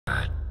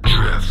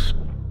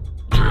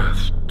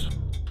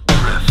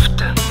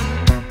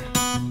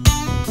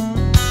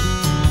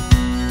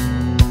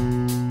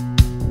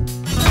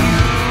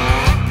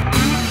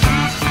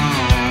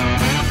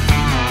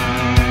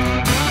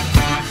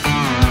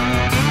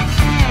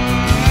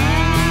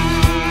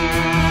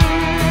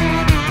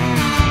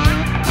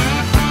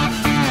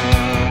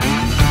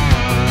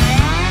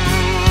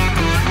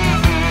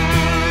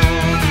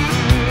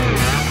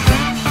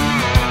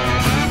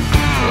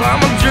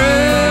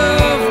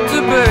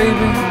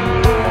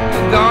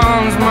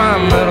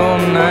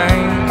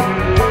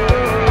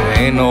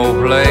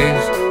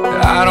place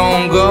that I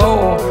don't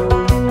go.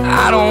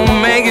 I don't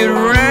make it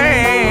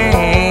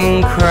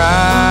rain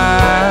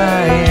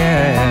crying.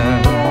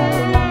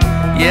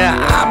 Yeah,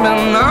 I've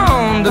been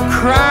known to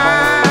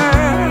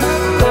cry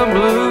the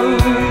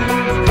blues.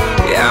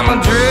 Yeah, I'm a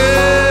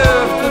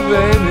drifter,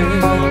 baby,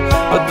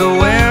 but the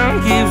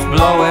wind keeps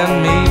blowing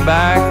me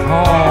back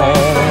home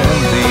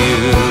to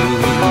you.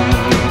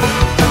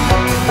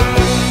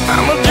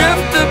 I'm a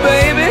drifter,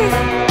 baby,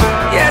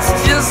 yes,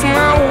 just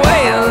my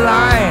way of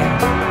life.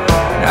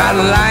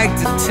 I'd like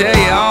to tell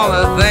you all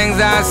the things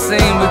I've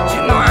seen, but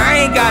you know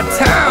I ain't got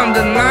time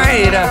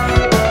tonight.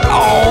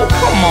 Oh,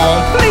 come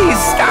on, please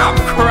stop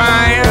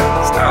crying.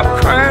 Stop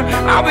crying,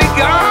 I'll be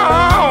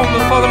gone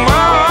before the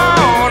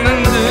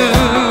morning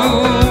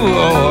dew.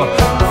 Oh,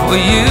 for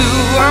you,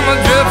 I'm a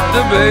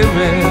drifter,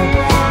 baby,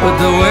 but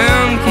the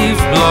wind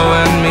keeps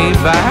blowing me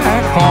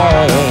back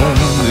home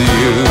to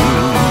you.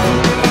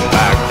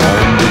 Back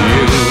home to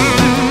you.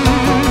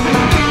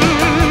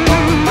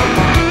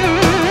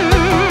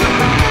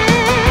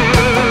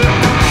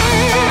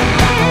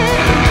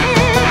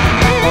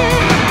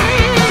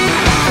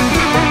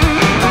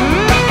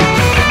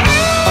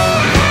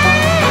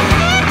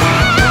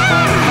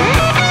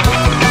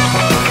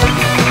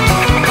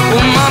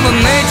 Mother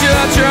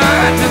Nature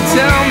tried to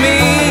tell me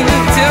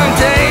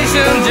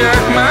temptation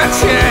jerked my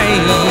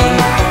chain,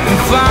 and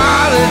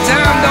Father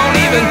Time don't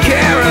even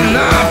care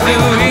enough to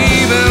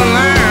even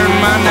learn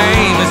my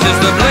name. It's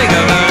just a blink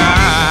of an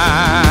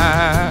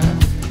eye.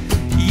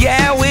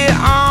 Yeah, we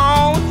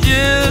all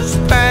just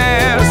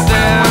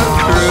passing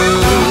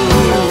through,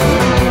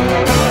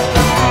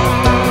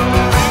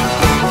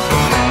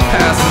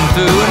 passing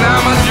through, and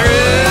I'm a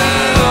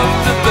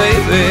drifter,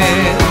 baby.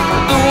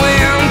 The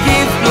wind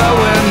keeps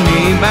blowing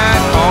me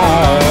back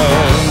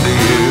home to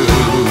you.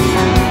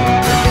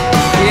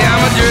 Yeah,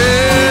 I'm a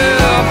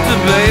drifter,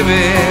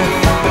 baby,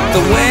 but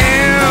the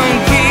wind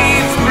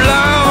keeps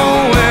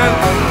blowing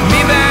me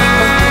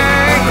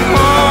back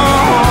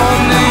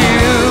home to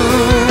you.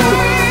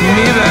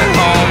 Me back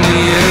home to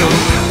you.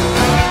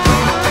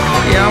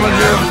 Yeah, I'm a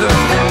drifter.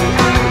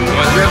 I'm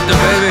a drifter,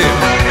 baby.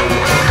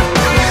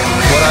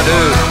 That's what I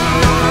do.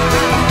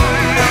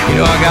 You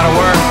know I gotta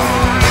work.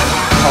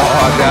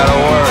 Oh, I gotta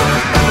work.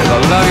 I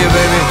love you,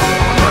 baby,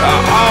 but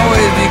I'll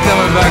always be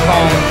coming back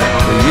home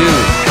to you.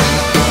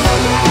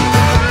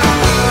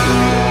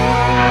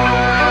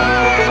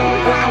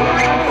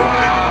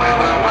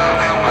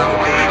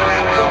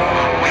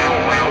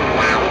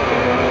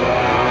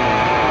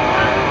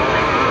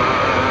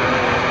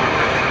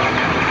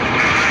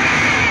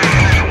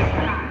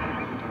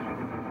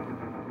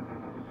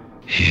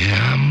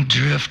 Yeah, I'm a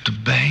drifter,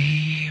 baby.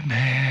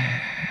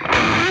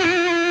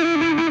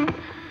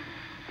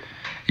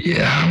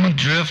 Yeah, I'm a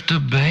drifter,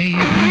 baby.